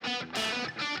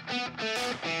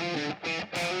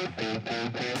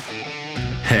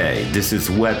Hi, this is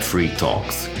Web3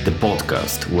 Talks, the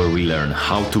podcast where we learn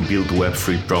how to build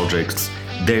Web3 projects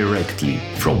directly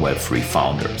from Web3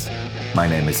 founders. My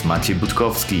name is Maciej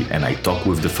Budkowski and I talk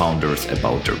with the founders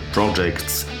about their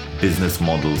projects, business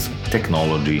models,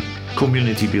 technology,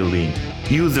 community building,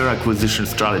 user acquisition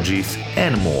strategies,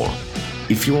 and more.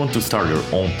 If you want to start your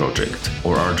own project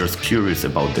or are just curious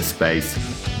about the space,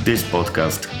 this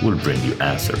podcast will bring you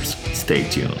answers. Stay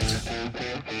tuned.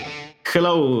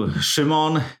 Hello,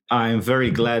 Szymon. I'm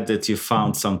very glad that you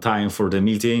found some time for the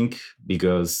meeting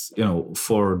because,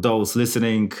 for those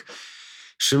listening,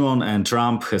 Szymon and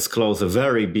Trump has closed a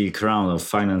very big round of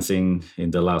financing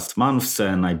in the last months,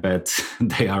 and I bet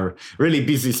they are really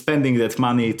busy spending that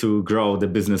money to grow the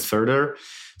business further.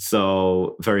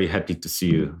 So very happy to see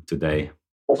you today.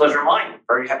 Well, pleasure mine.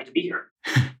 Very happy to be here.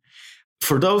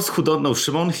 For those who don't know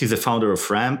Szymon, he's a founder of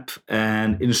Ramp.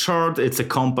 And in short, it's a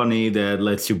company that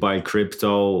lets you buy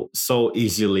crypto so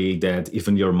easily that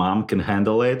even your mom can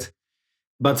handle it.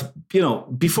 But,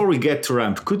 before we get to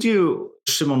Ramp, could you,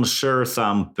 Szymon, share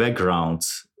some background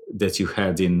that you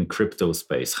had in crypto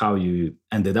space, how you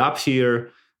ended up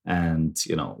here and,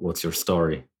 what's your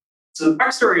story? So the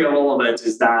backstory of all of it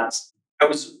is that I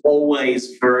was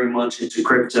always very much into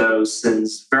crypto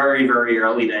since very, very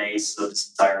early days of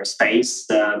this entire space.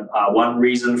 One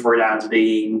reason for that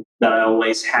being that I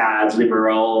always had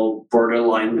liberal,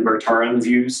 borderline libertarian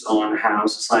views on how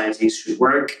societies should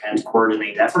work and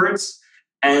coordinate efforts.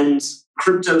 And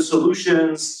crypto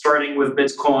solutions, starting with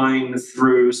Bitcoin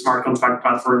through smart contract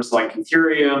platforms like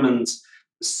Ethereum and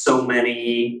so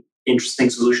many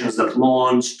interesting solutions that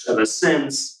launched ever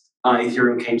since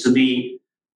Ethereum came to be,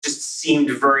 just seemed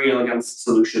very elegant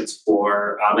solutions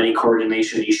for many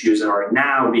coordination issues that are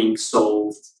now being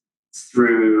solved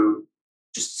through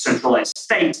just centralized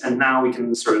state. And now we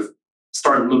can sort of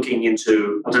start looking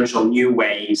into potential new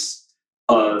ways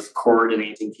of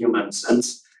coordinating humans. And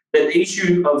the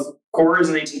issue of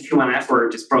coordinating human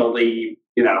effort is probably,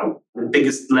 the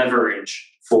biggest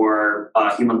leverage for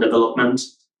human development.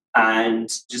 And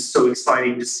just so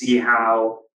exciting to see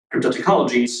how crypto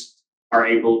technologies are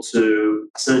able to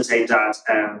facilitate that.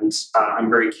 And I'm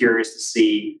very curious to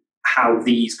see how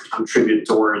these could contribute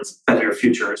towards better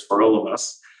futures for all of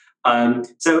us.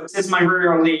 So since my very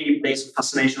early days of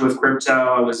fascination with crypto,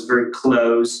 I was very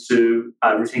close to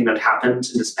everything that happened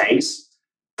in the space.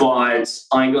 But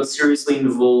I got seriously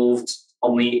involved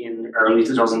only in early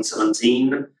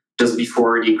 2017, just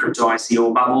before the crypto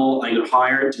ICO bubble. I got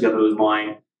hired together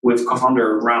with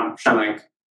co-founder of Ramp, Przemek,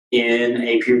 in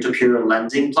a peer-to-peer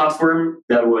lending platform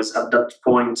that was at that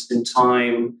point in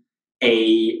time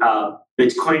a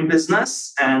Bitcoin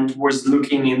business and was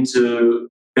looking into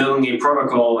building a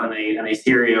protocol and an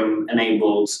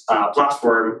Ethereum-enabled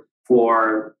platform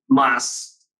for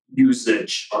mass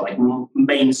usage or like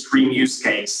mainstream use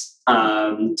case.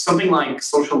 Something like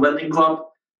social lending club,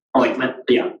 but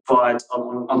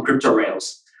on crypto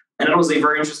rails. And it was a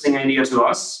very interesting idea to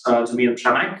us, to me and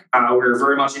Przemek. We're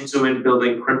very much into it,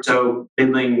 building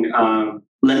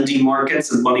lending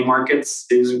markets and money markets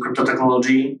using crypto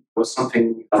technology was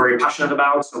something I'm very passionate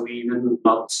about. So we did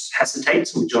not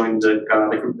hesitate. We joined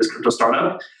this crypto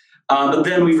startup. But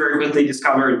then we very quickly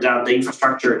discovered that the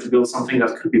infrastructure to build something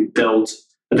that could be built,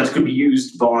 that could be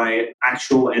used by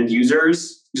actual end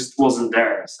users just wasn't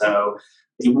there. So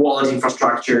the wallet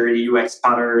infrastructure, the UX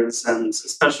patterns, and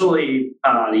especially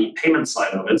the payment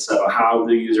side of it. So how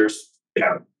do users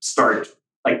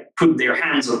put their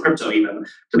hands on crypto even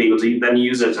to be able to then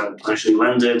use it and potentially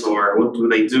lend it, or what do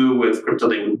they do with crypto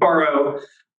they would borrow?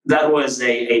 That was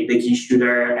a big issue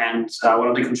there, and one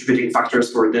of the contributing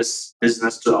factors for this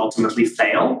business to ultimately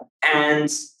fail.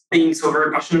 And being so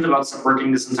very passionate about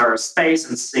supporting this entire space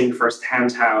and seeing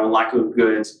firsthand how lack of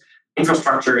good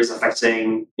infrastructure is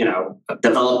affecting,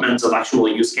 development of actual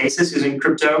use cases using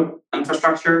crypto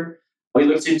infrastructure. We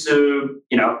looked into,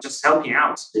 just helping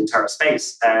out the entire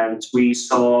space. And we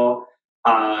saw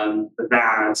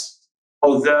that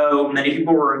although many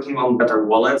people were working on better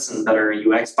wallets and better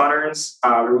UX patterns,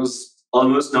 there was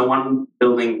almost no one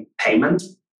building payment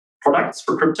products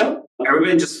for crypto.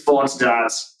 Everybody just thought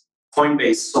that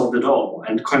Coinbase solved it all.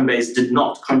 And Coinbase did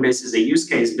not. Coinbase is a use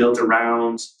case built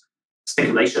around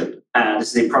speculation.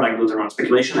 This is a product built around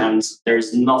speculation, and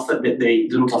there's nothing that they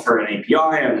do not offer an API,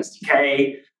 an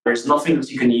SDK. There's nothing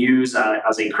that you can use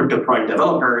as a crypto product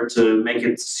developer to make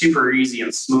it super easy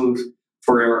and smooth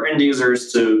for your end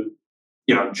users to,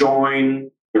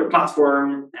 join your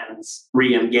platform and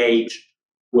re-engage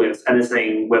with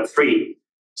anything Web3.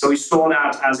 So we saw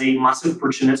that as a massive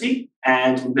opportunity,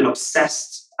 and we've been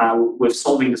obsessed with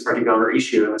solving this particular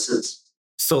issue ever since.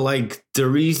 So like the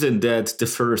reason that the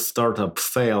first startup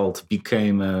failed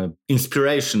became an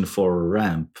inspiration for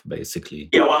Ramp, basically.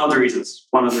 Yeah, one of the reasons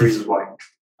why.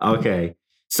 Okay.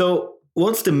 So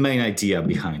what's the main idea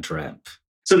behind Ramp?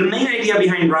 So the main idea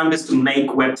behind Ramp is to make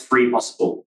Web3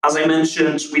 possible. As I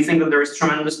mentioned, we think that there is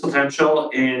tremendous potential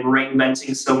in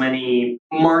reinventing so many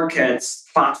markets,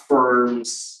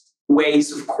 platforms,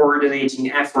 ways of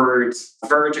coordinating efforts,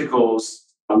 verticals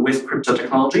with crypto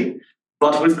technology.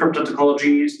 But with crypto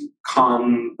technologies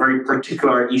come very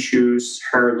particular issues,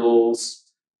 hurdles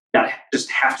that just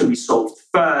have to be solved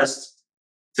first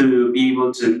to be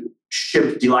able to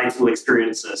ship delightful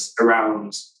experiences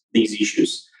around these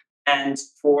issues. And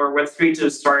for Web3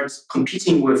 to start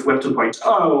competing with Web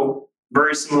 2.0,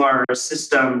 very similar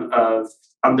system of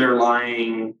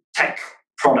underlying tech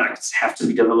products have to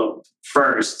be developed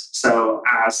first. So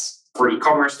as for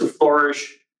e-commerce to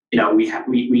flourish,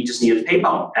 we just needed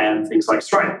PayPal and things like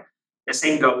Stripe. The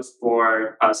same goes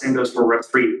for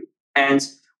Web3. And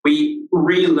we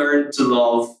really learned to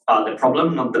love the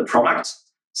problem, not the product.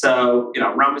 So,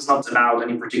 Ramp is not about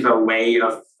any particular way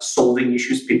of solving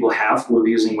issues people have with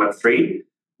using Web3.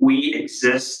 We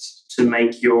exist to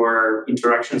make your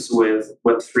interactions with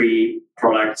Web3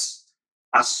 products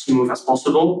as smooth as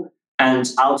possible and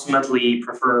ultimately,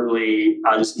 preferably,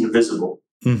 just invisible.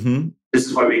 Mm-hmm. This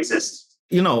is why we exist.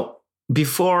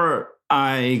 Before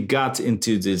I got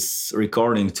into this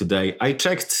recording today, I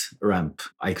checked Ramp.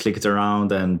 I clicked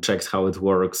around and checked how it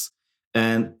works.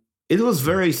 And it was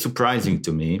very surprising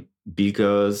to me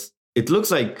because it looks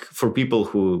like, for people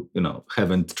who,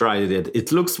 haven't tried it,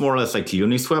 it looks more or less like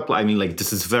Uniswap. I mean, like,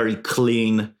 this is very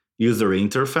clean user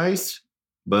interface,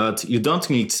 but you don't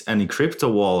need any crypto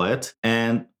wallet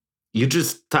and you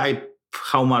just type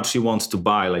how much you want to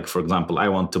buy. Like, for example, I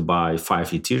want to buy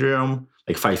 5 Ethereum,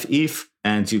 like 5 ETH,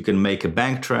 and you can make a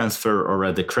bank transfer or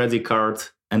add a credit card,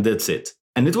 and that's it.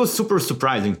 And it was super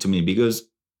surprising to me because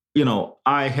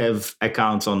I have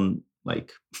accounts on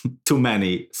like too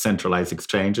many centralized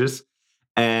exchanges.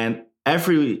 And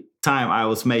every time I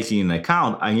was making an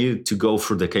account, I needed to go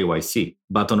through the KYC.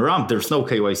 But on Ramp, there's no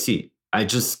KYC. I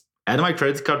just add my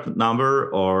credit card number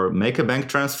or make a bank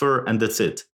transfer, and that's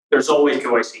it. There's always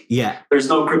KYC. Yeah. There's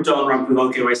no crypto on Ramp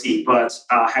without KYC, but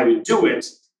how we do it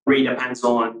really depends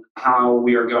on how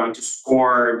we are going to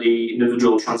score the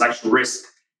individual transaction risk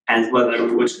and whether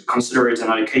we would consider it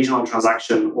an occasional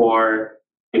transaction or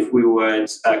if we would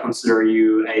consider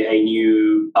you a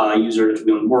new user to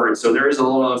be on board. So there is a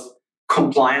lot of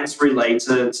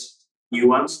compliance-related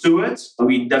nuance to it.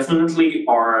 We definitely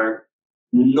are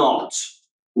not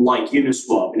like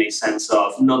Uniswap in a sense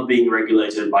of not being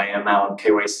regulated by AML and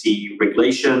KYC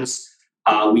regulations.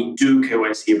 We do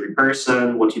KYC every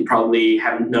person. What you probably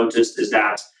haven't noticed is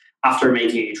that after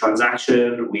making a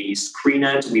transaction, we screen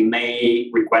it. We may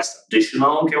request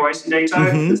additional KYC data.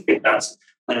 Mm-hmm. I think that's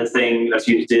another thing that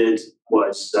you did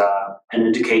was an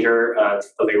indicator of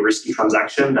a risky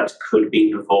transaction that could be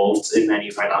involved in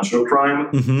any financial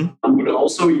crime. Mm-hmm. We would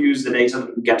also use the data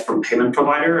that we get from payment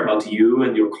provider about you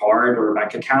and your card or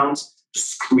bank account to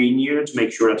screen you to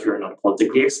make sure that you're not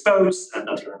politically exposed and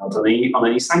that you're not on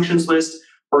any sanctions list,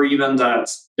 or even that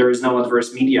there is no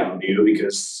adverse media on you,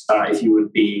 because if you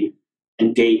would be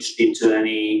engaged into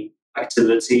any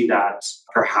activity that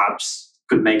perhaps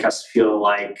could make us feel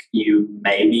like you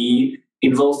may be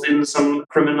involved in some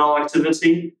criminal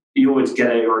activity, you would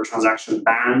get your transaction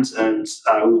banned, and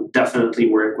we would definitely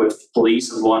work with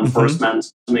police and law enforcement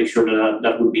to make sure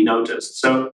that would be noticed.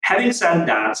 So having said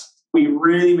that, we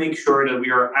really make sure that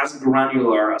we are as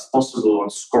granular as possible on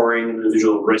scoring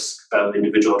individual risk of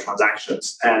individual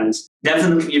transactions. And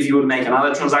definitely if you would make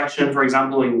another transaction, for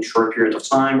example, in a short period of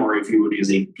time, or if you would use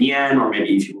a VPN, or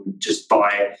maybe if you would just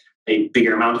buy a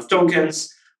bigger amount of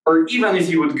tokens, or even if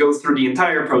you would go through the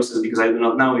entire process, because I do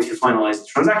not know if you finalize the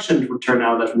transaction, it would turn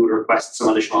out that we would request some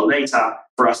additional data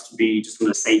for us to be just on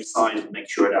the safe side and make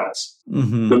sure that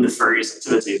no nefarious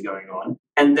activity is going on.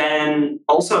 And then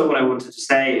also what I wanted to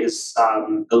say is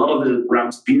a lot of the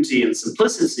Ramp's beauty and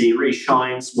simplicity really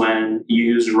shines when you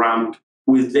use Ramp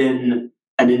within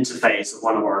an interface of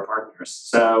one of our partners.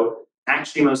 So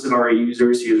actually, most of our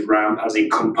users use Ramp as a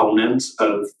component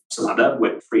of some other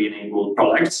Web3 enabled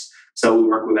products. So we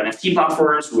work with NFT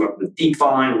platforms, we work with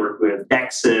DeFi, we work with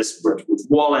DEXs, we work with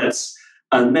wallets,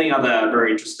 and many other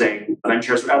very interesting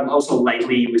ventures. And also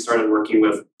lately, we started working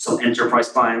with some enterprise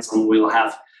clients, and we'll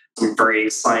have some very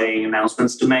exciting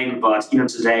announcements to make. But even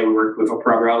today, we work with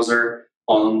Opera Browser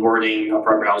on onboarding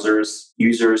Opera Browser's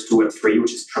users to Web3,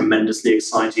 which is tremendously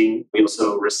exciting. We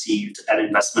also received an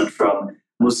investment from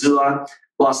Mozilla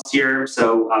last year.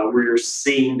 So we're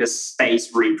seeing this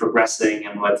space really progressing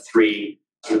in Web3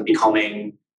 sort of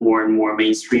becoming more and more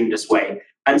mainstream this way.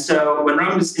 And so when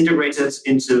Realm is integrated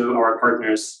into our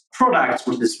partners' products,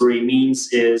 what this really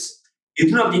means is you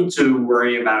do not need to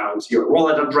worry about your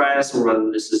wallet address or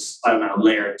whether this is, I don't know,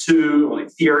 layer 2 or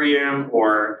Ethereum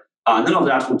or none of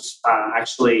that would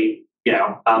actually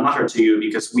matter to you,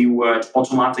 because we would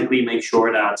automatically make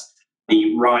sure that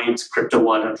the right crypto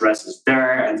wallet address is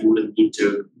there, and you wouldn't need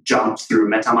to jump through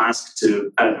MetaMask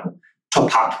to, I don't know,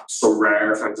 top up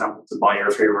Sorare, for example, to buy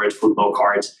your favorite football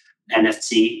card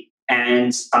NFT.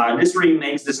 And this really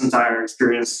makes this entire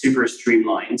experience super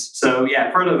streamlined. So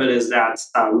yeah, part of it is that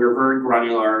we're very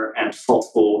granular and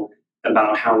thoughtful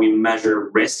about how we measure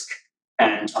risk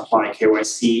and apply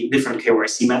KYC, different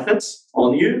KYC methods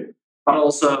on you, but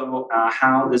also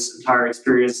how this entire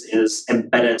experience is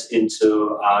embedded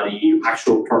into the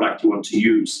actual product you want to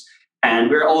use. And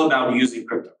we're all about using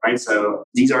crypto, right? So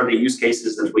these are the use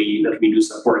cases that we do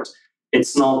support.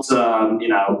 It's not,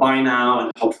 buy now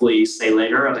and hopefully stay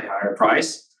later at a higher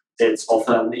price. It's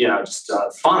often, just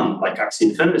fun, like Axie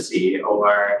Infinity,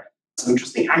 or some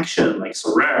interesting action like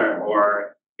Sorare,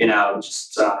 or,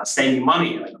 just saving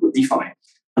money like with DeFi.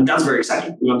 And that's very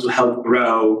exciting. We want to help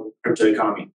grow crypto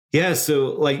economy. Yeah.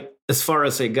 So as far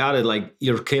as I got it,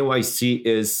 your KYC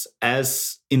is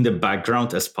as in the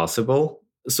background as possible.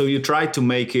 So you try to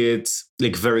make it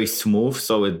very smooth,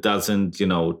 so it doesn't,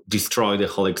 destroy the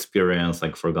whole experience.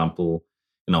 Like, for example,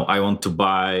 I want to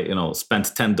buy, spend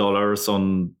 $10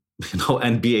 on,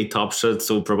 NBA Top Shot.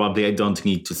 So probably I don't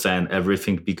need to send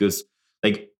everything, because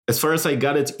as far as I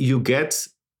got it, you get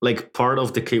part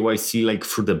of the KYC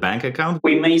through the bank account.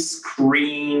 We may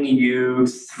screen you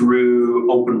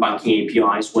through open banking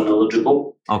APIs when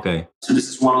eligible. Okay. So this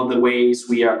is one of the ways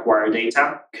we acquire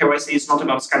data. KYC is not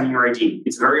about scanning your ID.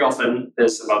 It's very often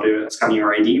is about scanning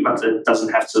your ID, but it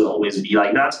doesn't have to always be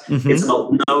like that. Mm-hmm. It's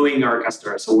about knowing our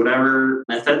customers. So whatever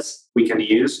methods we can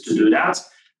use to do that,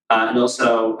 and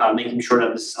also making sure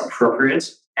that this is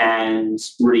appropriate and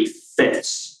really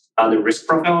fits the risk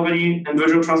profile of any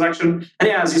individual transaction. And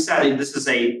yeah, as you said, this is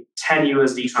a 10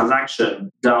 USD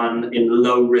transaction done in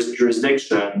low risk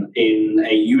jurisdiction in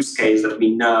a use case that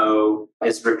we know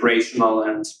is recreational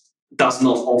and does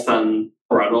not often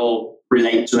or at all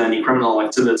relate to any criminal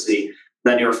activity.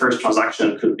 Then your first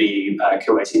transaction could be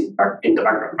KYC in the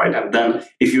background, right? And then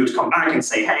if you would come back and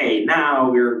say, hey, now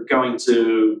we're going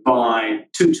to buy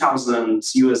 2,000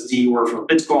 USD worth of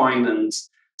Bitcoin and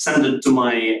send it to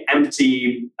my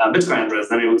empty Bitcoin address,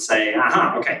 then it would say,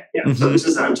 aha, okay, yeah. Mm-hmm. So this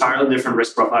is an entirely different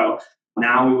risk profile.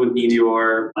 Now we would need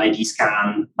your ID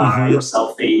scan, your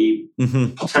selfie,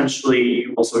 potentially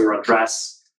also your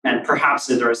address. And perhaps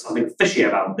if there is something fishy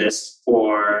about this,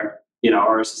 or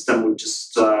our system would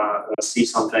just see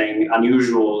something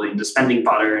unusual in the spending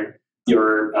pattern,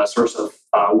 your source of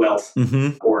wealth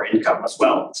or income as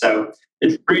well. So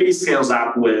it really scales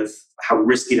up with how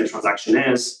risky the transaction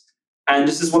is. And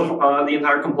this is what the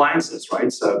entire compliance is,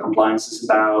 right? So compliance is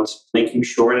about making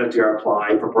sure that you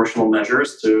apply proportional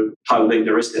measures to how big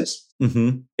the risk is.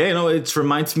 Mm-hmm. Yeah, it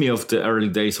reminds me of the early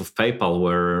days of PayPal,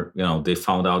 where they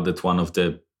found out that one of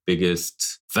the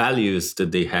biggest values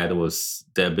that they had was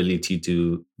the ability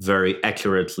to very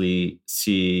accurately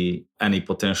see any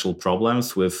potential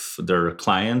problems with their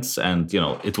clients. And,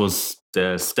 it was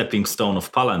the stepping stone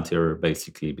of Palantir,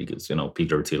 basically, because,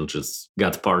 Peter Thiel just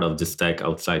got part of the stack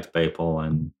outside PayPal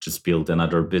and just built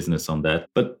another business on that.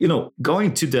 But,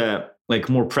 going to the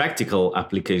more practical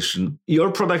application, your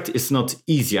product is not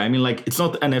easy. I mean, it's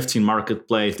not NFT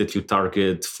marketplace that you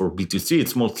target for B2C.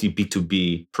 It's mostly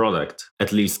B2B product,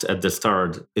 at least at the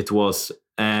start it was.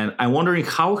 And I'm wondering,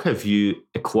 how have you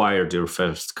acquired your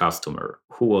first customer?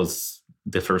 Who was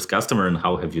the first customer and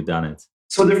how have you done it?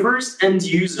 So the first end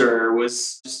user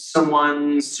was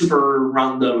someone super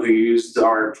random who used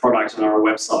our product on our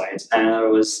website, and it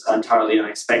was entirely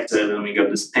unexpected. And we got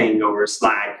this ping over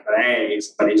Slack, hey,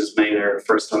 somebody just made their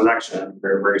first transaction. We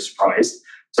were very surprised.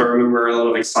 So I remember a lot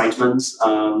of excitement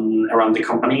around the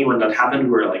company when that happened. We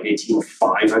were a team of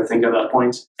 5, I think, at that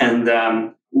point. And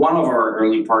one of our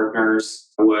early partners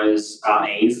was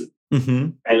Aave. Mm-hmm.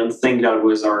 I don't think that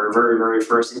was our very, very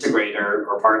first integrator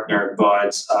or partner,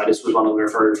 but this was one of our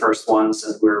very first ones,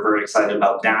 and we were very excited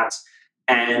about that.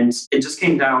 And it just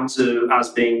came down to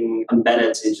us being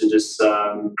embedded into this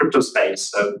crypto space.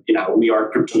 So, we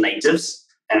are crypto natives,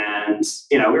 and,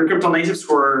 we're crypto natives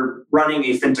who are running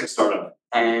a fintech startup.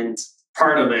 And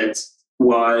part of it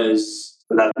was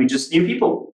that we just knew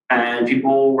people, and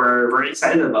people were very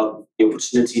excited about the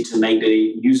opportunity to make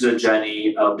the user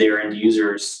journey of their end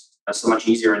users so much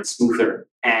easier and smoother.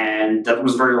 And that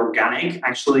was very organic.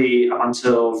 Actually, up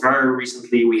until very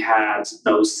recently, we had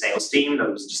those sales team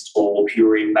that was just all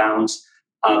pure inbound.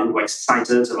 People were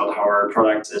excited about how our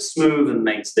product is smooth and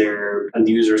makes their end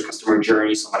users' customer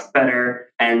journey so much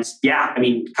better. And yeah, I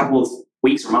mean, a couple of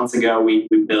weeks or months ago, we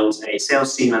built a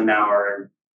sales team, and now our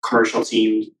commercial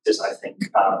team is, I think,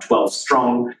 12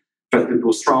 strong. 12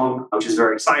 people strong, which is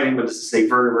very exciting, but this is a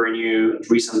very, very new and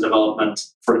recent development.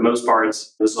 For the most part, it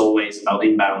was always about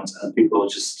inbound and people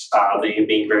just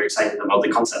being very excited about the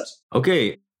concept.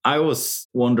 Okay, I was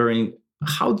wondering,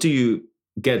 how do you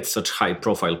get such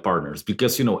high-profile partners?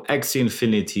 Because, Axie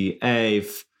Infinity,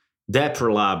 Aave,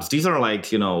 Dapper Labs, these are like,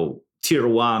 tier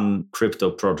one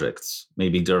crypto projects.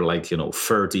 Maybe they're like,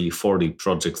 30, 40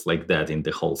 projects like that in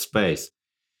the whole space.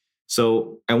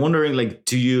 So I'm wondering,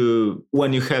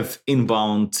 when you have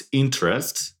inbound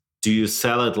interest, do you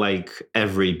sell it like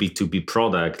every B2B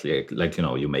product?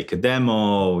 You make a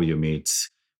demo, you meet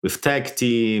with tech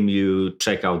team, you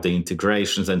check out the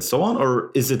integrations and so on?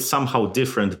 Or is it somehow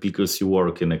different because you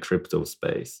work in a crypto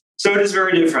space? So it is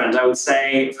very different. I would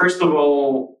say, first of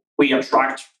all, we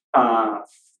attract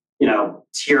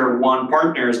tier one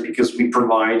partners because we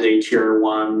provide a tier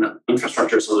one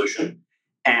infrastructure solution.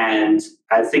 And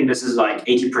I think this is like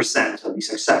 80% of the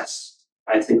success.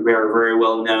 I think we are very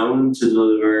well known to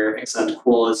deliver excellent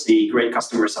quality, great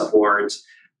customer support,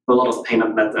 a lot of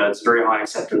payment methods, very high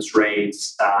acceptance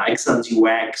rates, excellent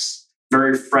UX,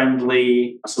 very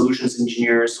friendly solutions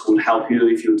engineers who will help you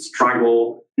if you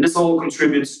struggle. And this all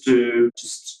contributes to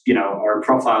just our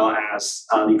profile as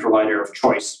the provider of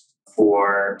choice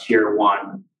for tier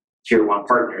one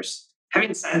partners.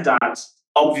 Having said that,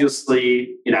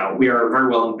 obviously, we are very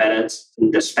well embedded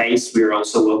in the space. We are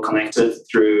also well connected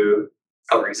through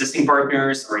our existing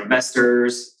partners, our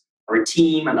investors, our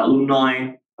team and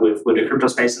alumni with the crypto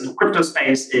space. And the crypto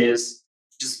space is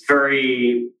just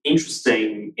very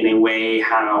interesting in a way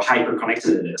how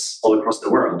hyper-connected it is all across the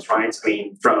world, right? I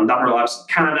mean, from Dapper Labs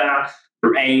in Canada,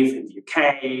 through Aave in the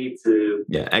UK, to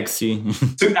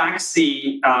Axie. to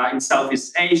Axie in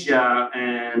Southeast Asia,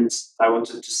 and I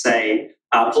wanted to say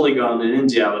Polygon in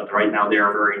India, but right now they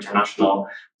are very international.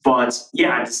 But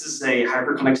yeah, this is a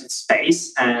hyper-connected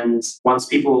space, and once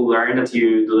people learn that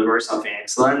you deliver something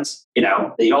excellent,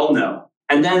 they all know.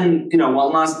 And then,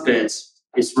 one last bit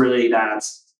is really that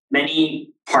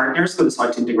many partners who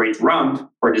decide to integrate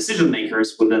Rump or decision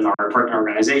makers within our partner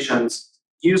organizations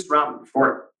used Rump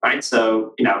before, right?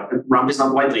 So, Rump is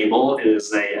not white label. It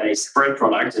is a separate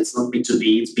product. It's not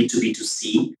B2B, it's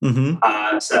B2B2C.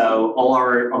 Mm-hmm. So all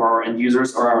our end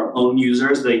users are our own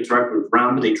users. They interact with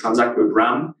Rump, they transact with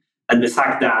Rump. And the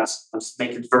fact that just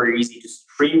make it very easy to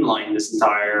streamline this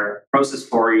entire process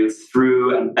for you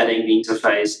through embedding the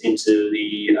interface into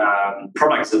the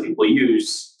products that people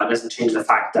use doesn't change the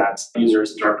fact that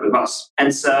users interact with us.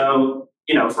 And so,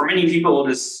 for many people,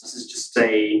 this is just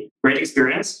a great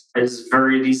experience. It's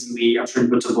very easily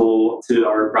attributable to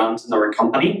our brand and our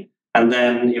company. And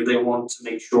then if they want to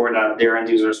make sure that their end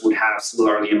users would have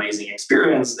similarly amazing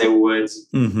experience, they would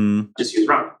just use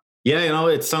Rump. Yeah,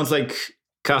 it sounds like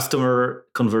customer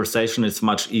conversation is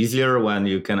much easier when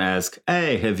you can ask,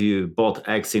 hey, have you bought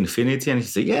Axie Infinity? And he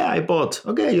say, yeah, I bought.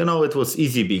 Okay, it was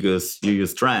easy because you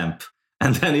used Ramp.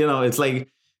 And then, it's like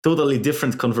totally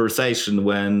different conversation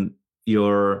when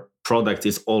your product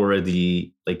is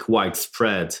already like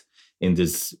widespread in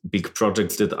these big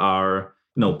projects that are,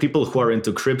 people who are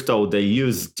into crypto, they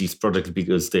use these projects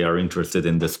because they are interested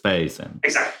in the space and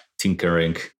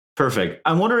tinkering. Perfect.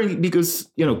 I'm wondering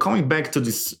because, coming back to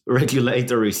this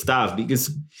regulatory stuff, because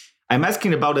I'm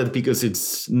asking about it because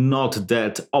it's not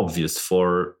that obvious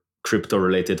for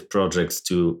crypto-related projects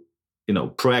to,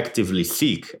 proactively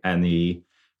seek any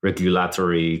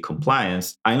regulatory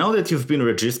compliance. I know that you've been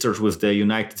registered with the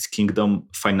United Kingdom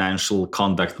Financial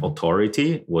Conduct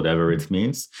Authority, whatever it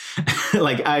means.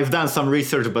 I've done some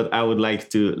research, but I would like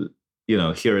to,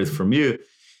 hear it from you.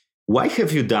 Why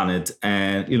have you done it?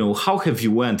 And, how have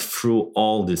you went through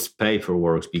all this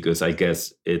paperwork? Because I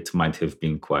guess it might have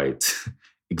been quite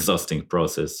exhausting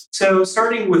process. So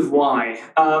starting with why,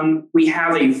 we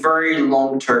have a very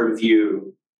long-term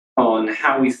view on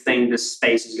how we think this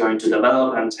space is going to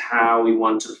develop and how we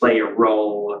want to play a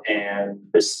role in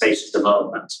this space's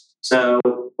development. So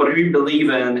what we believe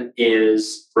in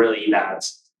is really that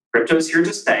crypto is here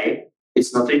to stay.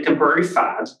 It's not a temporary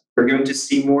fad. We're going to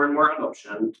see more and more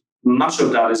adoption. Much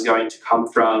of that is going to come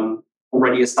from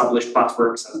already established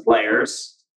platforms and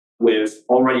players with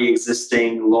already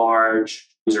existing large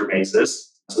user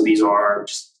bases. So these are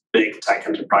just big tech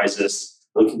enterprises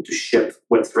looking to ship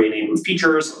Web3 enabled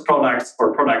features or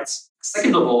products.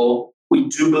 Second of all, we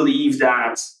do believe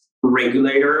that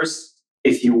regulators,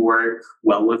 if you work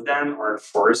well with them, are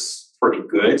of course pretty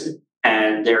good.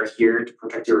 And they're here to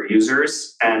protect your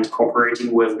users, and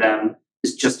cooperating with them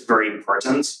is just very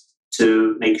important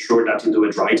to make sure that you do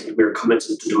it right. And we're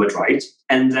committed to do it right.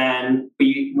 And then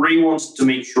we really want to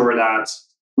make sure that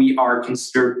we are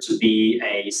considered to be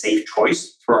a safe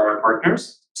choice for our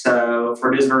partners. So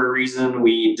for this very reason,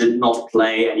 we did not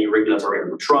play any regulatory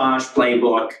arbitrage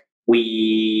playbook.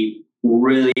 We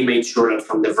really made sure that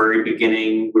from the very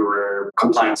beginning, we were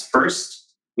compliance first.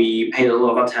 We paid a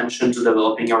lot of attention to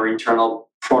developing our internal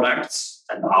products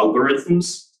and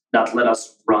algorithms that let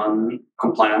us run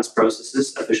compliance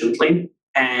processes efficiently.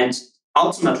 And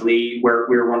ultimately, where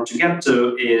we want to get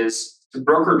to is to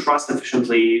broker trust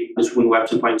efficiently between Web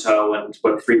 2.0 and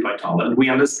Web 3.0. And we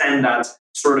understand that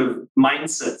sort of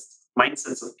mindsets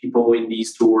of people in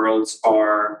these two worlds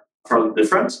are fairly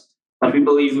different. But we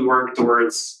believe we work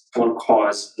towards one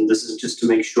cause. And this is just to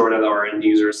make sure that our end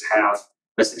users have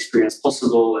best experience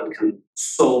possible and can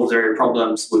solve their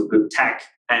problems with good tech.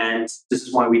 And this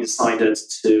is why we decided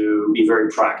to be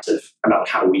very proactive about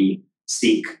how we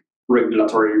seek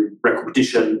regulatory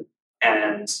recognition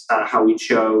and how we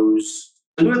chose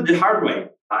to do it the hard way,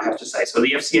 I have to say. So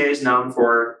the FCA is known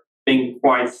for being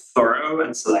quite thorough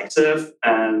and selective,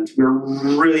 and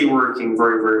we're really working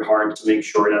very, very hard to make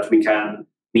sure that we can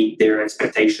meet their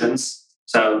expectations.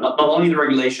 So not only the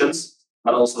regulations,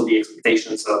 but also the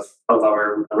expectations of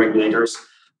our regulators,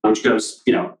 which goes,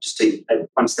 just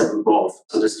one step above.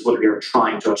 So this is what we are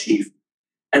trying to achieve.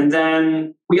 And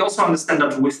then we also understand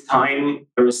that with time,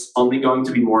 there is only going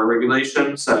to be more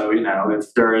regulation. So,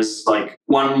 if there is like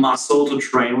one muscle to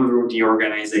train with the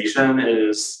organization, it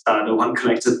is the one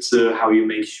connected to how you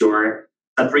make sure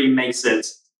that really makes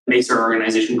our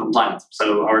organization compliant.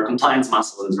 So our compliance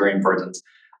muscle is very important.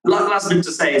 The last thing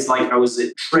to say is I was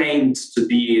trained to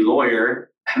be a lawyer.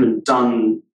 I haven't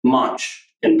done much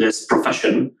in this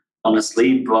profession,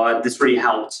 honestly, but this really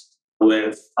helped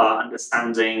with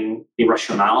understanding the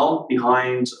rationale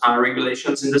behind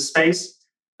regulations in this space,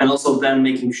 and also then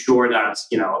making sure that,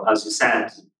 as you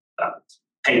said,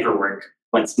 paperwork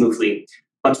went smoothly.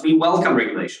 But we welcome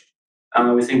regulation.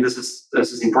 We think this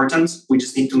is important. We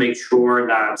just need to make sure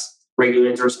that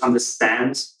regulators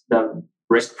understand the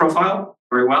risk profile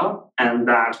very well, and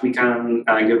that we can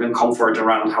give them comfort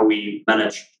around how we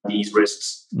manage these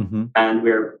risks. Mm-hmm. And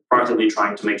we're proactively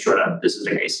trying to make sure that this is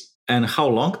the case. And how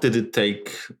long did it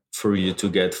take for you to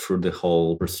get through the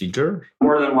whole procedure?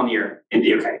 More than 1 year in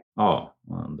the UK. Oh,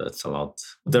 well, that's a lot.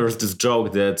 There's this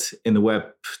joke that in Web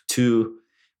 2,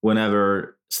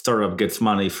 whenever startup gets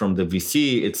money from the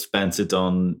VC, it spends it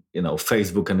on,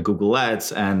 Facebook and Google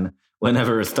Ads. And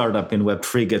whenever a startup in Web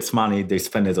 3 gets money, they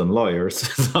spend it on lawyers.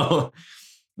 So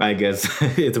I guess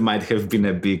it might have been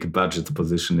a big budget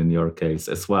position in your case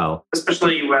as well.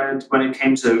 Especially when it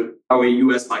came to our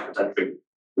US market entry,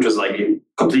 which was a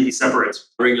completely separate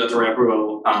regulatory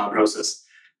approval process.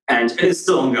 And it is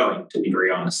still ongoing, to be very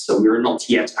honest. So we're not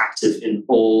yet active in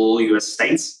all US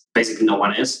states. Basically, no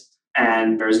one is.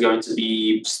 And there's going to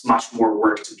be much more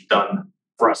work to be done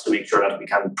for us to make sure that we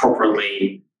can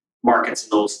properly market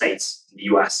in all states in the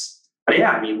US. But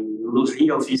yeah, those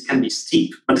legal fees can be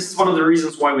steep. But this is one of the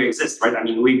reasons why we exist, right?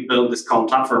 We built this common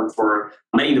platform for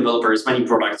many developers, many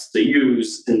products to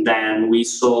use, and then we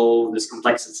solve this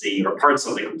complexity or parts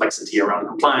of the complexity around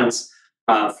compliance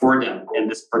for them in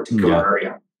this particular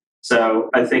area. So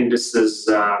I think this is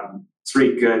it's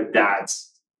really good that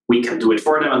we can do it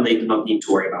for them and they do not need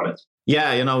to worry about it.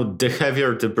 Yeah, the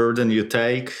heavier the burden you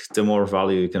take, the more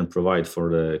value you can provide for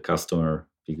the customer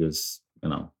because,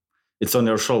 it's on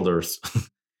your shoulders.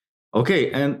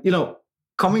 Okay. And,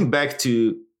 coming back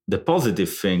to the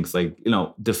positive things,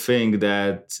 the thing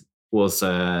that was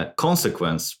a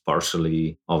consequence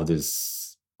partially of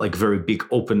this, very big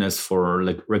openness for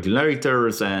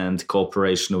regulators and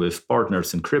cooperation with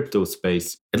partners in crypto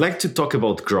space. I'd like to talk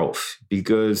about growth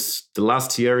because the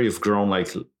last year you've grown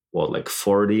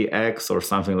 40x or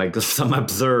something like this, some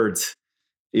absurd,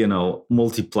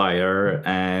 multiplier,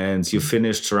 and you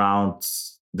finished around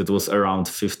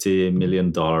 $50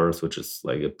 million, which is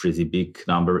a pretty big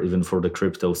number even for the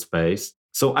crypto space.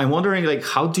 So I'm wondering,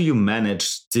 how do you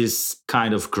manage this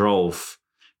kind of growth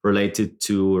related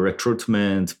to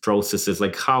recruitment processes?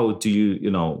 How do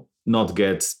you, not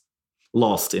get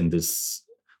lost in this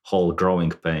whole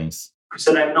growing pains?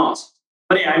 So I'm not.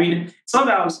 But yeah, it's all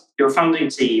about your founding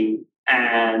team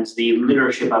and the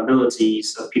leadership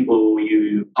abilities of people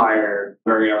you hire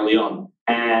very early on.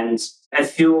 And I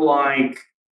feel like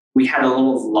we had a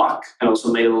lot of luck and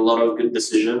also made a lot of good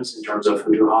decisions in terms of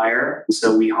who to hire.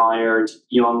 So we hired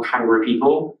young, hungry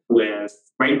people with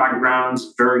great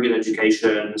backgrounds, very good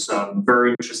education, some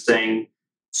very interesting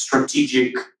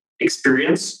strategic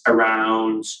experience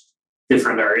around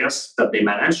different areas that they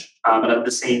manage, but at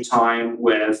the same time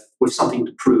with something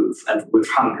to prove and with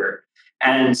hunger.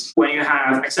 And when you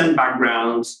have excellent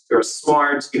backgrounds, you're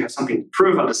smart, you have something to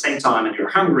prove at the same time, and you're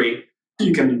hungry,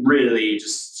 you can really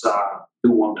just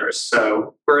do wonders.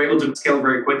 So we're able to scale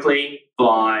very quickly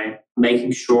by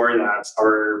making sure that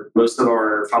most of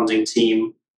our founding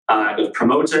team got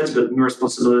promoted, got new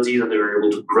responsibilities, and they were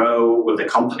able to grow with the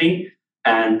company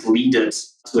and lead it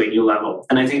to a new level.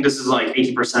 And I think this is like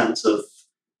 80% of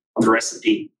the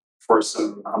recipe for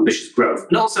some ambitious growth.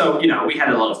 And also, we had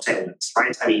a lot of tailwinds,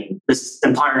 right? I mean, this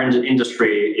entire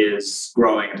industry is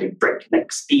growing at a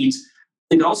breakneck speed.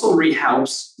 It also really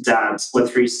helps that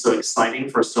Web3 is so exciting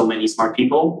for so many smart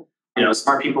people.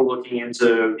 Smart people looking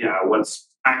into what's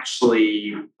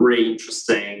actually really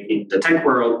interesting in the tech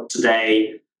world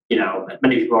today.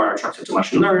 Many people are attracted to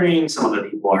machine learning. Some other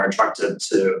people are attracted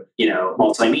to,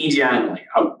 multimedia and like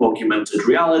augmented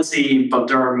reality. But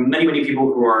there are many, many people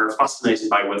who are fascinated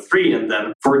by Web3. And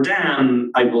then for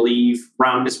them, I believe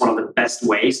Ramp is one of the best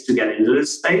ways to get into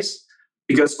this space.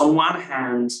 Because on one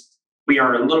hand, we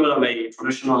are a little bit of a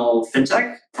traditional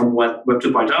fintech from Web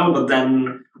 2.0, but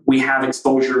then we have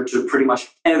exposure to pretty much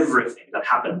everything that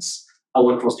happens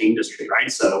all across the industry,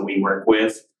 right? So we work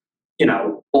with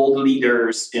all the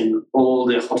leaders in all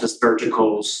the hottest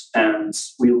verticals, and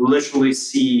we literally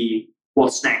see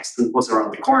what's next and what's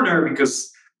around the corner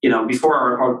because, before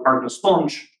our partners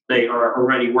launch, they are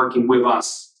already working with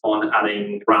us on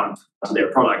adding Ramp to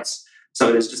their products. So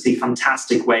it is just a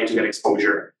fantastic way to get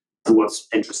exposure to what's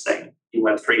interesting in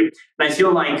Web3. And I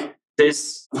feel like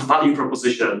this value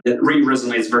proposition, it really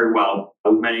resonates very well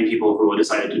with many people who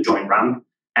decided to join Ramp.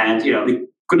 And, they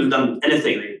could have done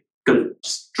anything. They could have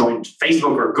just joined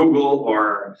Facebook or Google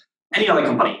or any other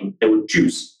company they would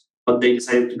choose. But they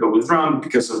decided to go with Ramp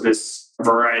because of this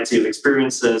variety of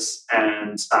experiences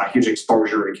and huge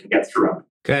exposure we can get through Ramp.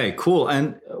 Okay, cool.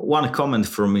 And one comment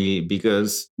from me,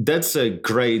 because that's a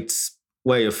great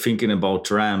way of thinking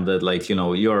about Ramp, that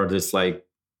you're this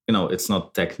it's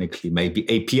not technically maybe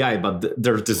API, but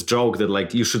there's this joke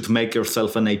that you should make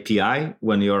yourself an API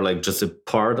when you're just a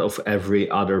part of every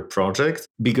other project,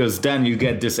 because then you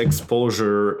get this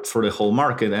exposure for the whole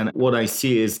market. And what I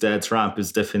see is that Ramp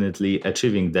is definitely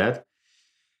achieving that,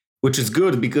 which is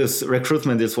good because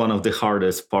recruitment is one of the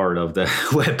hardest part of the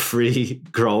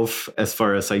Web3 growth as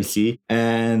far as I see.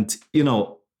 And,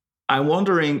 I'm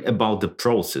wondering about the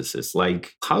processes.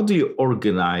 How do you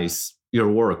organize your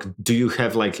work? Do you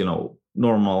have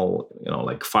normal,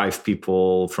 5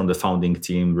 people from the founding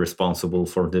team responsible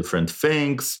for different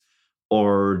things?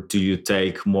 Or do you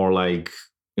take more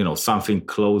something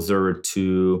closer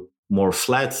to more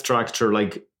flat structure?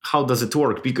 How does it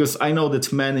work? Because I know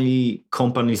that many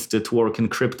companies that work in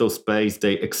crypto space,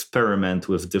 they experiment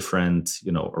with different,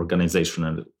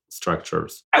 organizational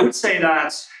structures. I would say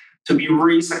that to be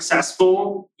really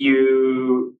successful,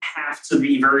 you have to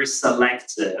be very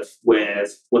selective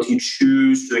with what you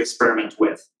choose to experiment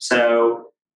with. So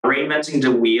reinventing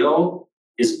the wheel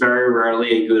is very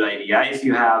rarely a good idea if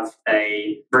you have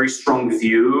a very strong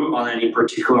view on any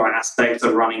particular aspect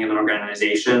of running an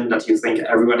organization that you think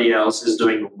everybody else is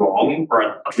doing wrong, or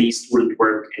at least wouldn't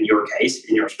work in your case,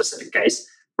 in your specific case,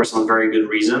 for some very good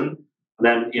reason.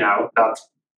 Then, that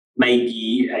may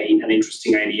be an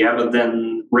interesting idea, but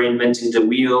then reinventing the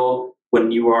wheel when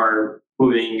you are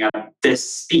moving at this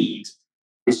speed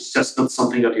is just not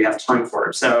something that you have time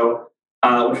for. So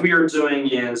what we are doing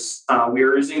is we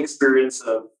are using experience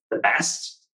of the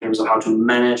best in terms of how to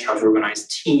manage, how to organize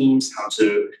teams, how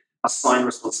to assign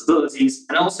responsibilities,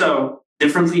 and also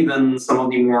differently than some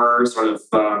of the more sort of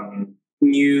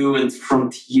new and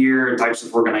frontier types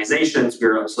of organizations,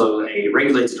 we're also a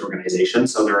regulated organization.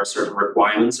 So there are certain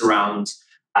requirements around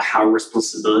how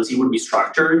responsibility would be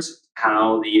structured,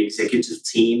 how the executive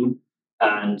team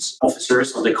and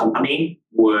officers of the company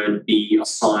would be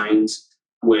assigned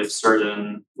with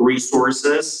certain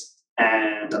resources,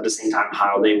 and at the same time,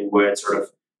 how they would sort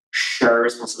of share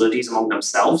responsibilities among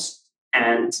themselves.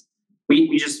 And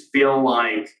we just feel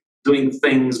like doing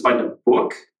things by the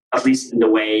book, at least in the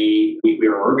way we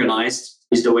are organized,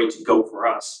 is the way to go for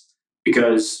us.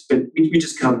 Because we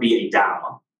just cannot be a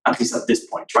DAO, at least at this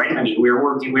point, right? I mean, we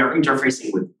are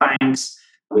interfacing with banks,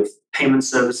 with payment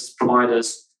services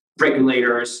providers,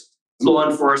 regulators, law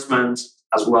enforcement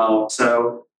as well.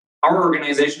 So our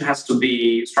organization has to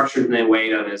be structured in a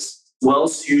way that is well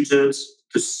suited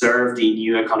to serve the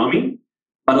new economy,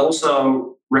 but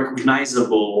also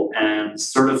recognizable and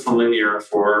sort of familiar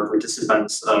for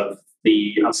participants of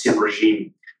the ancien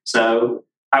regime. So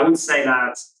I would say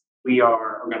that we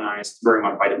are organized very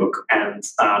much by the book. And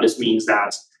this means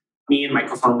that me and my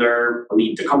co-founder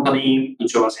lead the company.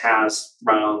 Each of us has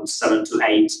around 7 to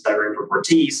 8 direct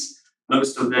reportees.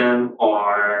 Most of them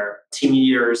are team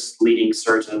leaders leading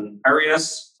certain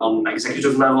areas on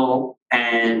executive level.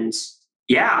 And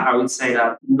yeah, I would say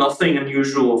that nothing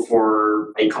unusual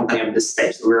for a company of this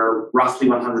stage. We're roughly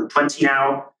 120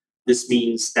 now. This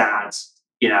means that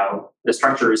the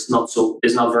structure is not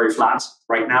very flat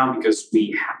right now because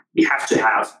we have to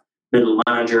have middle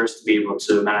managers to be able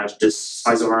to manage this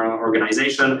size of our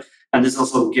organization. And this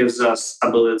also gives us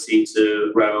ability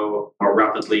to grow more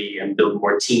rapidly and build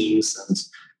more teams and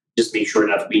just make sure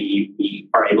that we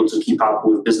are able to keep up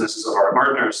with businesses of our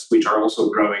partners, which are also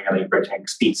growing at a breakneck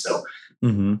speed. So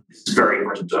this is very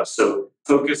important to us. So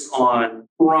focus on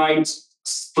right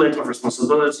split of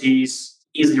responsibilities,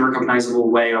 easily recognizable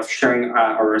way of sharing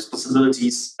our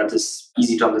responsibilities that is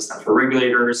easy to understand for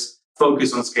regulators,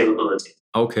 focus on scalability.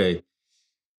 Okay.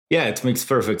 Yeah, it makes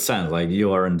perfect sense. Like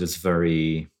you are in this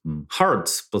very hard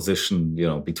position,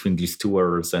 between these two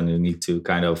worlds, and you need to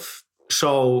kind of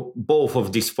show both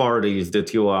of these parties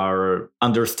that you are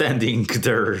understanding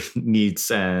their needs,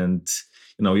 and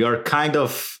you're kind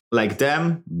of like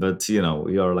them, but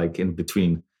you're like in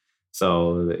between.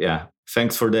 So yeah,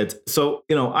 thanks for that. So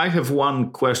I have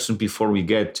one question before we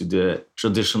get to the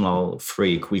traditional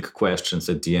 3 quick questions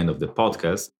at the end of the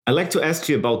podcast. I'd like to ask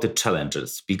you about the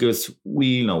challenges, because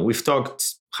we've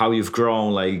talked how you've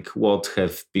grown, like what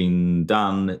have been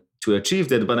done to achieve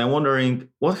that. But I'm wondering,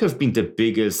 what have been the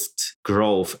biggest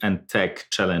growth and tech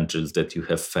challenges that you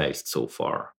have faced so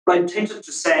far? What I'm tempted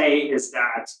to say is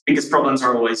that biggest problems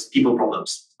are always people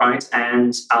problems, right?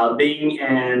 And being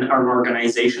in an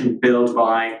organization built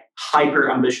by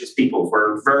hyper ambitious people who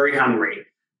are very hungry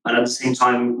and at the same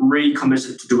time really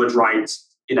committed to do it right,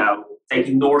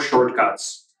 taking no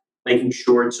shortcuts, making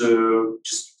sure to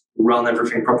just run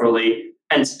everything properly,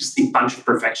 and just a bunch of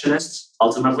perfectionists,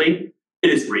 ultimately, it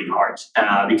is really hard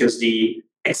because the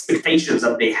expectations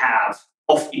that they have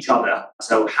of each other.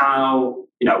 So how,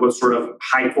 what sort of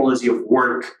high quality of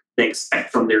work they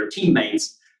expect from their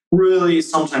teammates really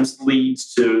sometimes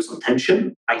leads to some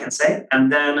tension, I can say. And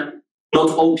then not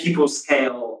all people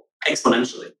scale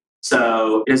exponentially.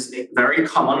 So it is a very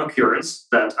common occurrence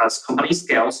that as company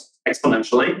scales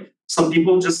exponentially, some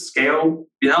people just scale,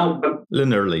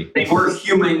 linearly. a more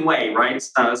human way, right?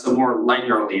 So more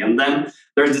linearly. And then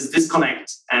there's this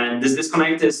disconnect. And this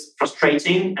disconnect is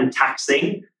frustrating and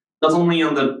taxing, not only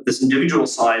on this individual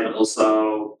side, but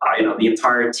also the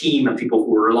entire team and people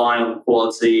who rely on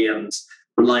quality and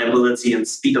reliability and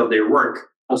speed of their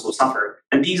work also suffer.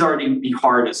 And these are the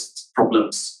hardest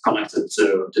problems connected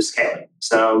to scaling.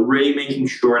 So really making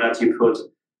sure that you put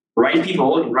right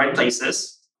people in right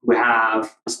places who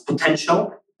have this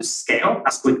potential to scale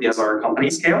as quickly as our company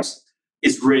scales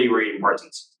is really, really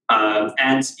important.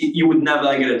 And you would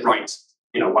never get it right,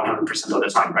 100% of the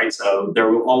time, right? So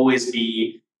there will always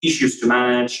be issues to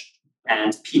manage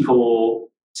and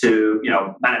people to,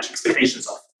 manage expectations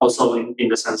of. Also in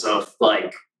the sense of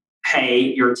like, hey,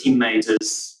 your teammate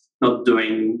is not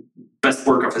doing best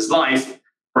work of his life.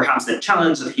 Perhaps the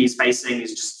challenge that he's facing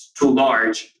is just too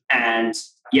large. And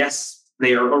yes,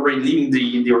 they are already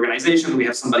leaving the organization. We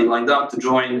have somebody lined up to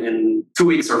join in 2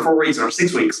 weeks or 4 weeks or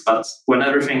 6 weeks. But when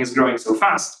everything is growing so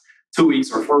fast, 2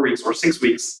 weeks or 4 weeks or 6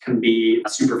 weeks can be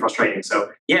super frustrating.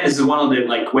 So yeah, this is one of the,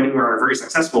 when we are very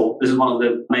successful, this is one of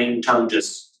the main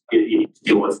challenges you need to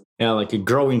deal with. Yeah, like a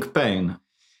growing pain.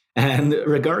 And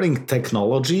regarding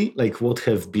technology, what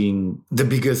have been the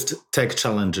biggest tech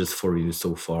challenges for you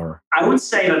so far? I would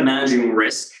say that managing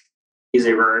risk is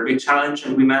a very big challenge,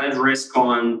 and we manage risk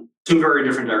on 2 very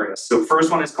different areas. So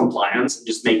first one is compliance,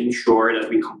 just making sure that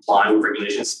we comply with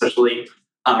regulations, especially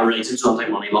related to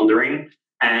anti-money laundering.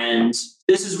 And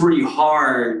this is really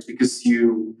hard because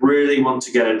you really want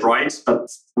to get it right, but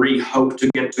really hope to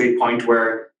get to a point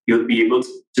where you'll be able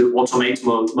to automate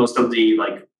most of the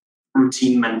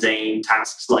routine, mundane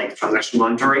tasks like transaction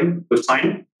monitoring with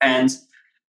time. And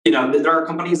there are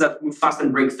companies that move fast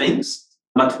and break things,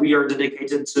 but we are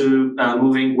dedicated to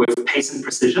moving with pace and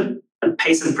precision. And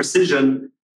pace and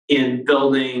precision in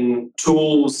building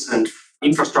tools and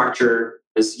infrastructure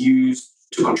is used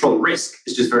to control risk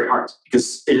is just very hard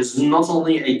because it is not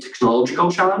only a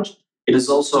technological challenge, it is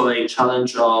also a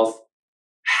challenge of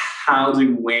how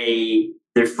to weigh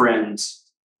different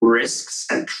risks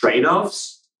and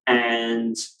trade-offs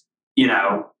and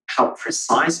how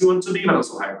precise you want to be, but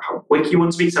also how quick you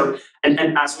want to be. So, and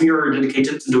as we are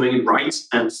dedicated to doing it right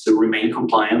and to remain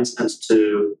compliant and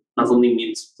to not only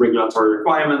meet regulatory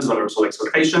requirements, but also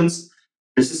expectations,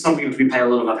 this is something that we pay a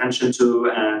lot of attention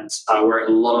to and where a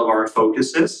lot of our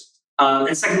focus is.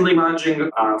 And secondly,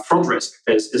 managing fraud risk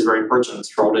is very important.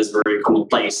 Fraud is very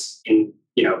commonplace in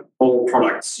all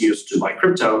products used to buy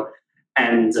crypto,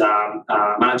 and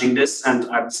managing this, and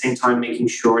at the same time making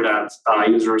sure that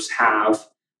users have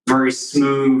very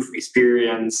smooth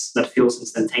experience that feels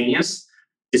instantaneous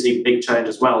is a big challenge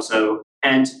as well. So,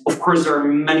 and of course, there are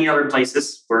many other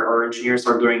places where our engineers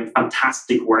are doing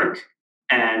fantastic work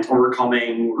and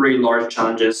overcoming really large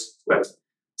challenges with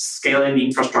scaling the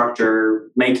infrastructure,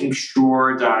 making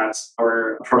sure that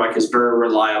our product is very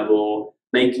reliable,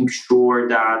 making sure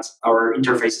that our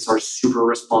interfaces are super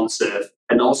responsive,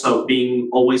 and also being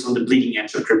always on the bleeding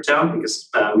edge of crypto, because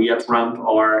we at Ramp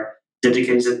are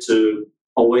dedicated to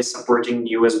always supporting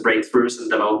newest breakthroughs and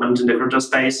development in the crypto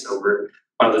space. So we're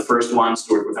one of the first ones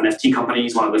to work with NFT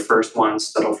companies, one of the first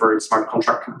ones that offered smart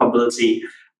contract capability.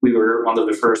 We were one of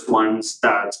the first ones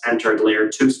that entered layer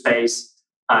 2 space,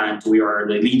 and we are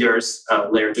the leaders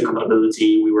of layer 2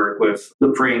 compatibility. We work with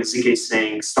Blueprint, ZK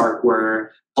Sync,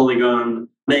 Starkware, Polygon,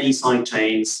 many side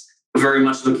chains, very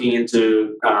much looking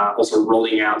into also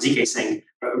rolling out ZK Sync,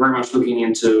 very much looking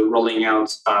into rolling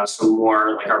out some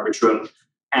more like Arbitrum.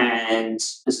 And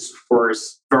this is, of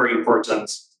course, very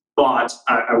important. But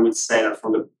I would say that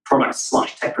from the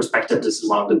product/tech perspective, this is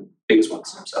one of the biggest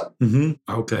ones. So.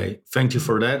 Okay, thank you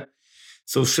for that.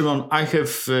 So, Szymon, I have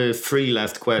 3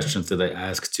 last questions that I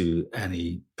ask to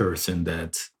any person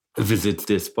that visits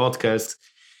this podcast.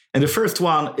 And the first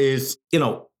one is,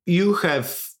 you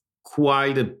have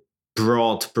quite a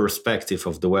broad perspective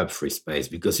of the Web3 space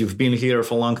because you've been here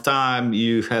for a long time.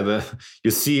 You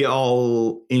see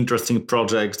all interesting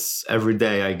projects every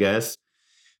day, I guess.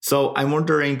 So I'm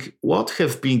wondering, what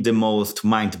have been the most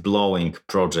mind-blowing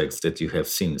projects that you have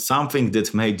seen? Something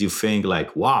that made you think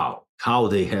like, wow, how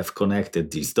they have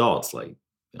connected these dots. Like,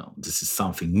 this is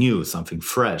something new, something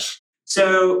fresh.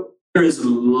 So there is a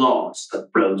lot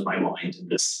that blows my mind in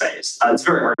this space. It's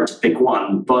very hard to pick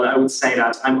one, but I would say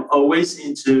that I'm always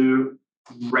into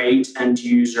great end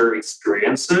user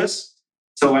experiences.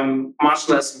 So I'm much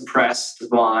less impressed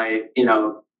by,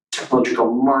 technological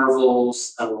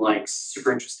marvels and like super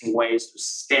interesting ways to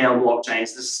scale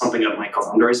blockchains. This is something that my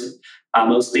co-founder is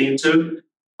mostly into.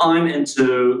 I'm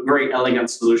into very elegant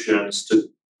solutions to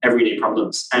everyday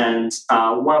problems. And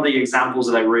one of the examples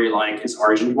that I really like is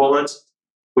Argent Wallet,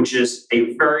 which is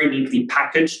a very neatly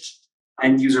packaged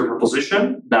end user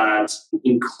proposition that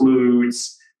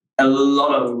includes a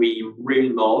lot of what we really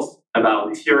love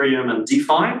about Ethereum and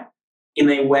DeFi in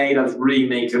a way that really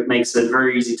makes it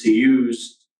very easy to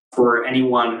use for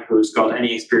anyone who's got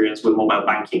any experience with mobile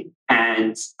banking.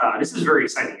 And this is very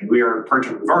exciting. We are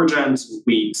partnered with Argent.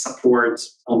 We support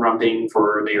on-ramping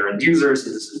for their end users.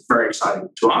 And this is very exciting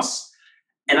to us.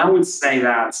 And I would say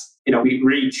that we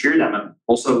really cheer them and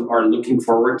also are looking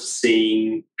forward to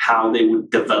seeing how they would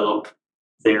develop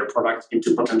their product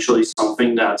into potentially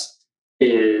something that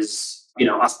is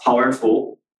as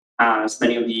powerful as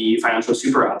many of the financial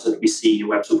super apps that we see in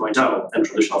Web 2.0 and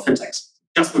traditional fintechs,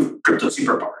 just with crypto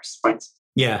superpowers, right?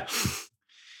 Yeah.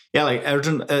 Yeah, like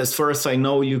Argent, as far as I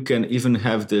know, you can even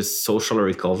have this social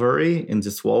recovery in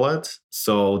this wallet.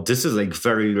 So this is like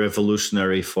very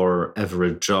revolutionary for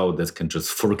average Joe that can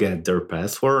just forget their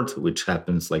password, which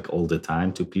happens like all the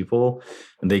time to people.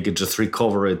 And they could just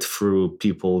recover it through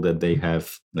people that they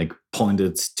have like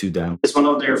pointed to them. It's one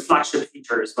of their flagship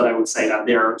features, but I would say that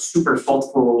they're super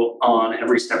thoughtful on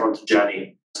every step of the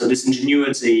journey. So this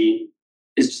ingenuity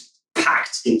is just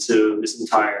packed into this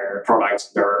entire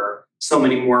product. There are so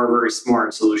many more very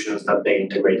smart solutions that they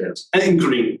integrated,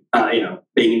 including,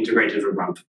 being integrated with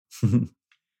Ramp.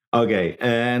 Okay.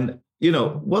 And,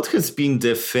 what has been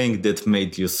the thing that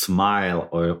made you smile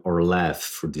or laugh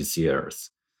through these years?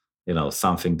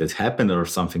 Something that happened or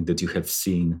something that you have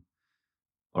seen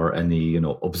or any,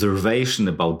 observation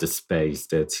about the space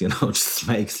that, just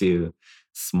makes you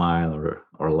smile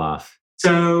or laugh?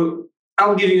 So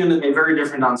I'll give you a very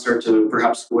different answer to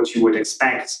perhaps what you would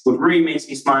expect. What really makes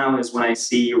me smile is when I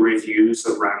see reviews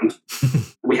of Ramp.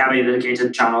 We have a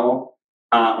dedicated channel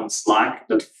on Slack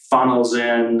that funnels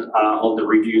in all the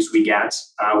reviews we get.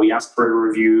 We ask for a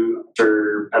review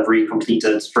after every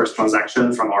completed first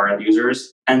transaction from our end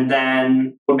users. And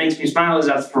then what makes me smile is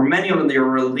that for many of them, they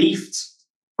were relieved.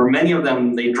 For many of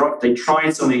them, they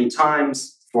tried so many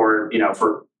times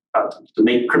to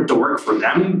make crypto work for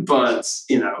them, but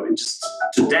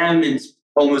to them, it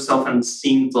almost often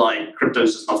seemed like crypto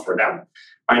is just not for them,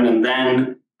 right? And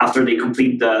then after they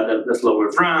complete the flow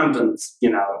of ramp, and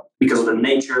because of the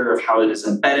nature of how it is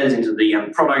embedded into the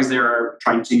end products they are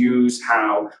trying to use,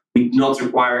 how we do not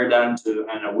require them to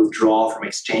withdraw from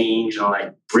exchange or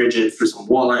like bridge it through some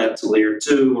wallet to layer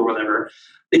 2 or whatever.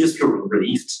 They just feel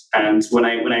relieved. And when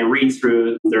I read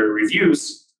through their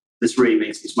reviews, this really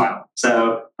makes me smile.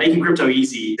 So making crypto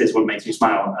easy is what makes me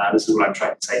smile. This is what I'm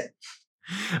trying to say.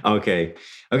 Okay.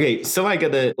 So I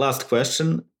got a last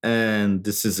question, and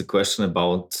this is a question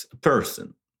about a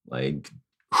person. Like,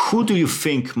 who do you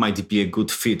think might be a good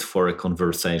fit for a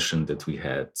conversation that we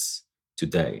had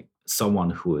today? Someone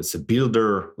who is a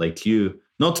builder like you,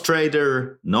 not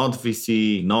trader, not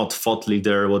VC, not thought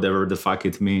leader, whatever the fuck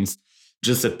it means.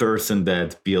 Just a person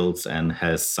that builds and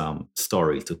has some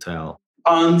story to tell.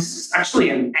 This is actually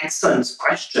an excellent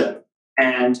question.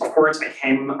 And of course, I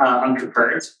came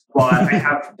unprepared. But I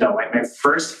have, my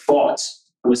first thought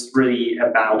was really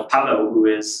about Pavel, who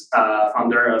is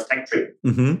founder of TechTree.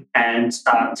 Mm-hmm. And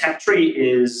TechTree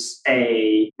is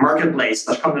a marketplace,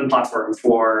 a content platform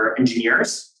for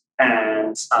engineers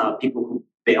and people who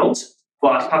build.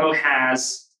 But Pavel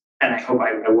has, and I hope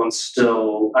I won't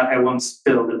spill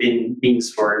the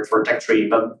beans for TechTree,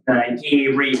 but he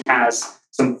really has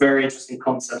some very interesting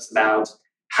concepts about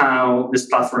how this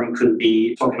platform could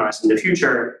be tokenized in the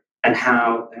future and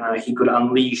how he could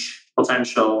unleash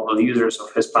potential of users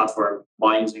of his platform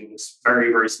by using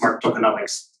very, very smart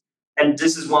tokenomics. And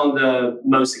this is one of the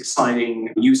most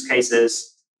exciting use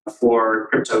cases for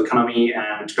crypto economy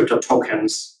and crypto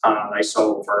tokens I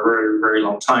saw for a very, very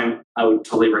long time. I would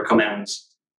totally recommend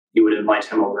you would invite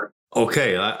him over.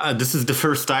 Okay, this is the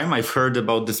first time I've heard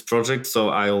about this project, so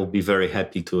I'll be very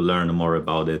happy to learn more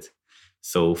about it.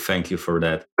 So thank you for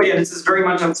that. But yeah, this is very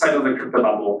much outside of the crypto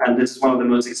bubble. And this is one of the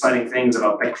most exciting things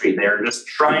about TechTree. They're just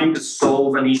trying to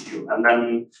solve an issue. And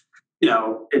then,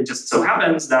 it just so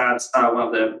happens that one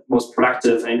of the most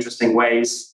productive and interesting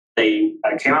ways they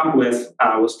came up with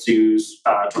was to use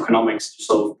tokenomics to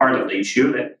solve part of the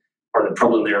issue or the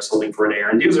problem they are solving for their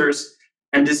end users.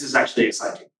 And this is actually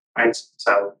exciting, right?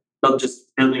 So not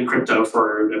just building crypto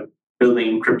for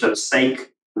building crypto's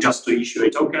sake, just to issue a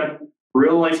token,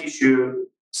 real life issue,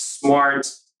 smart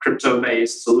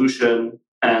crypto-based solution,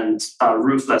 and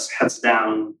ruthless heads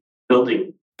down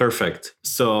building. Perfect.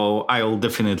 So I'll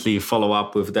definitely follow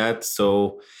up with that.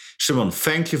 So Szymon,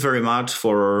 thank you very much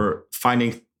for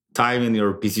finding time in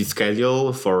your busy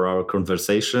schedule for our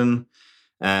conversation.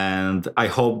 And I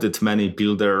hope that many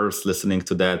builders listening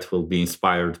to that will be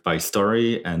inspired by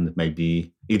story and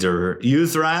maybe either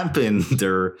use Ramp in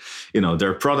their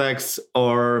products,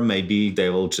 or maybe they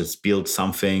will just build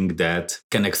something that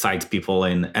can excite people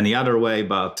in any other way.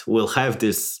 But we'll have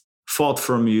this thought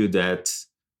from you that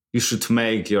you should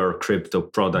make your crypto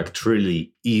product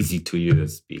really easy to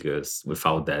use, because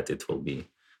without that, it will be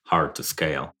hard to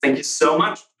scale. Thank you so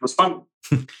much. It was fun.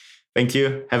 Thank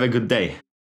you. Have a good day.